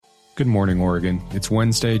Good morning, Oregon. It's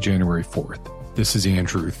Wednesday, January 4th. This is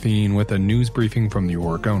Andrew Theen with a news briefing from the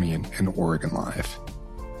Oregonian and Oregon Live.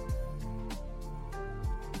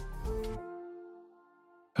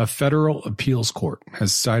 A federal appeals court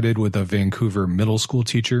has sided with a Vancouver middle school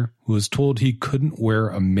teacher who was told he couldn't wear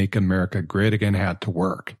a Make America Great Again hat to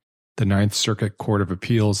work. The Ninth Circuit Court of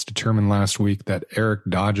Appeals determined last week that Eric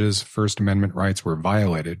Dodge's First Amendment rights were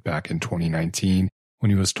violated back in 2019 when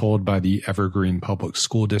he was told by the Evergreen Public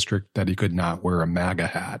School District that he could not wear a MAGA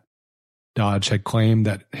hat. Dodge had claimed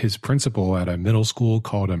that his principal at a middle school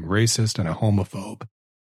called him racist and a homophobe.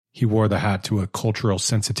 He wore the hat to a cultural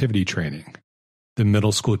sensitivity training. The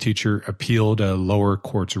middle school teacher appealed a lower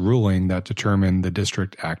court's ruling that determined the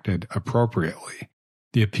district acted appropriately.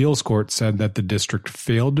 The appeals court said that the district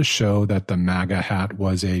failed to show that the MAGA hat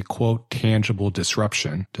was a, quote, tangible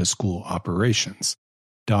disruption to school operations.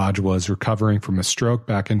 Dodge was recovering from a stroke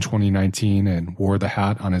back in 2019 and wore the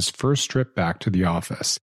hat on his first trip back to the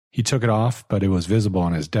office. He took it off, but it was visible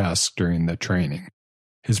on his desk during the training.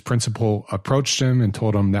 His principal approached him and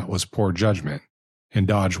told him that was poor judgment, and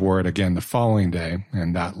Dodge wore it again the following day,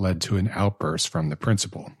 and that led to an outburst from the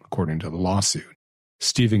principal, according to the lawsuit.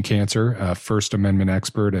 Stephen Cantor, a First Amendment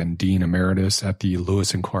expert and Dean Emeritus at the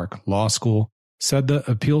Lewis and Clark Law School, said the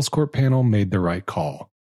appeals court panel made the right call.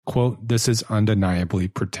 Quote, "This is undeniably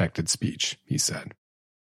protected speech," he said.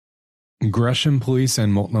 Gresham Police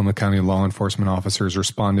and Multnomah County law enforcement officers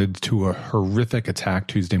responded to a horrific attack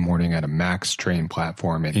Tuesday morning at a MAX train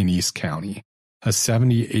platform in East County. A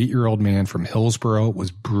 78-year-old man from Hillsborough was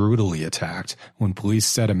brutally attacked when police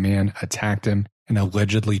said a man attacked him and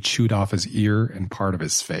allegedly chewed off his ear and part of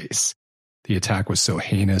his face. The attack was so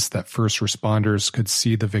heinous that first responders could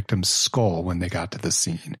see the victim's skull when they got to the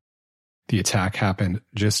scene. The attack happened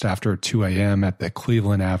just after 2 a.m. at the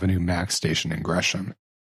Cleveland Avenue MAX station in Gresham.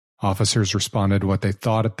 Officers responded to what they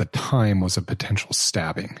thought at the time was a potential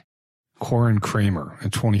stabbing. Corin Kramer, a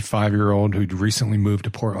 25-year-old who'd recently moved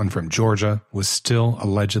to Portland from Georgia, was still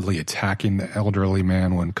allegedly attacking the elderly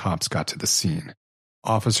man when cops got to the scene.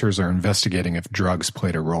 Officers are investigating if drugs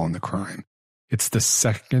played a role in the crime. It's the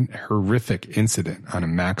second horrific incident on a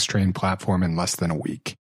MAX train platform in less than a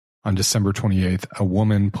week. On December 28th, a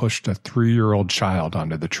woman pushed a 3-year-old child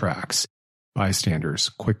onto the tracks. Bystanders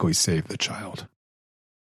quickly saved the child.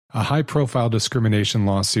 A high-profile discrimination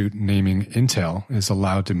lawsuit naming Intel is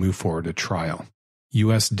allowed to move forward to trial.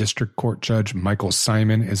 U.S. District Court Judge Michael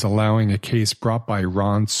Simon is allowing a case brought by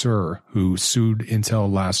Ron Sur, who sued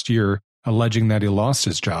Intel last year, alleging that he lost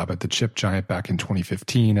his job at the chip giant back in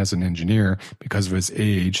 2015 as an engineer because of his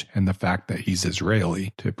age and the fact that he's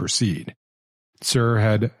Israeli, to proceed. Sur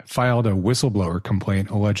had filed a whistleblower complaint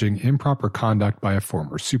alleging improper conduct by a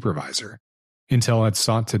former supervisor. Intel had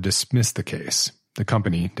sought to dismiss the case. The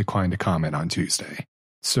company declined to comment on Tuesday.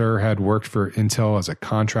 Sur had worked for Intel as a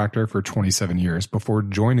contractor for 27 years before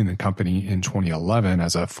joining the company in 2011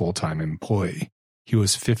 as a full-time employee. He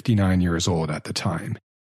was 59 years old at the time.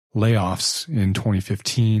 Layoffs in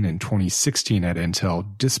 2015 and 2016 at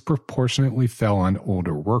Intel disproportionately fell on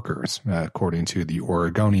older workers, according to the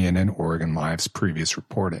Oregonian and Oregon Live's previous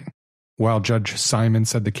reporting. While Judge Simon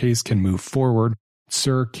said the case can move forward,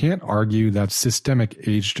 Sur can't argue that systemic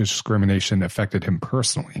age discrimination affected him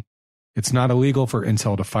personally. It's not illegal for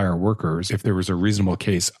Intel to fire workers if there was a reasonable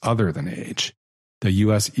case other than age. The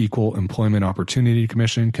U.S. Equal Employment Opportunity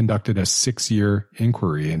Commission conducted a 6-year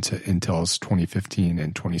inquiry into Intel's 2015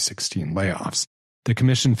 and 2016 layoffs. The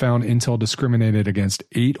commission found Intel discriminated against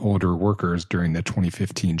 8 older workers during the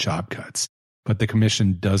 2015 job cuts. But the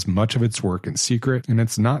commission does much of its work in secret, and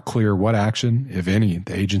it's not clear what action, if any,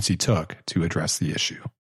 the agency took to address the issue.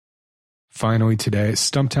 Finally today,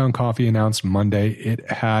 Stumptown Coffee announced Monday it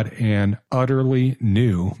had an utterly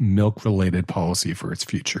new milk-related policy for its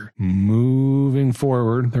future. Moving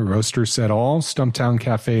forward, the roaster said all Stumptown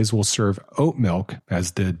cafes will serve oat milk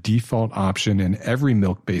as the default option in every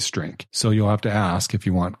milk-based drink, so you'll have to ask if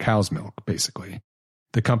you want cow's milk, basically.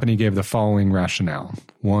 The company gave the following rationale.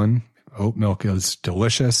 1, oat milk is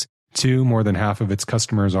delicious. 2, more than half of its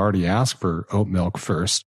customers already ask for oat milk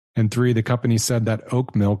first. And 3, the company said that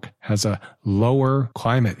oat milk has a lower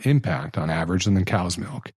climate impact on average than cow's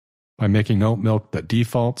milk. By making oat milk the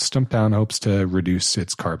default, Stumptown hopes to reduce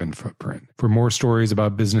its carbon footprint. For more stories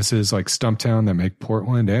about businesses like Stumptown that make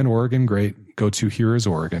Portland and Oregon great, go to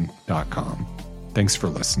hereisoregon.com. Thanks for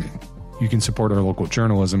listening. You can support our local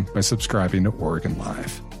journalism by subscribing to Oregon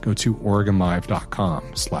Live. Go to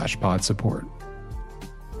OregonLive.com/pod support.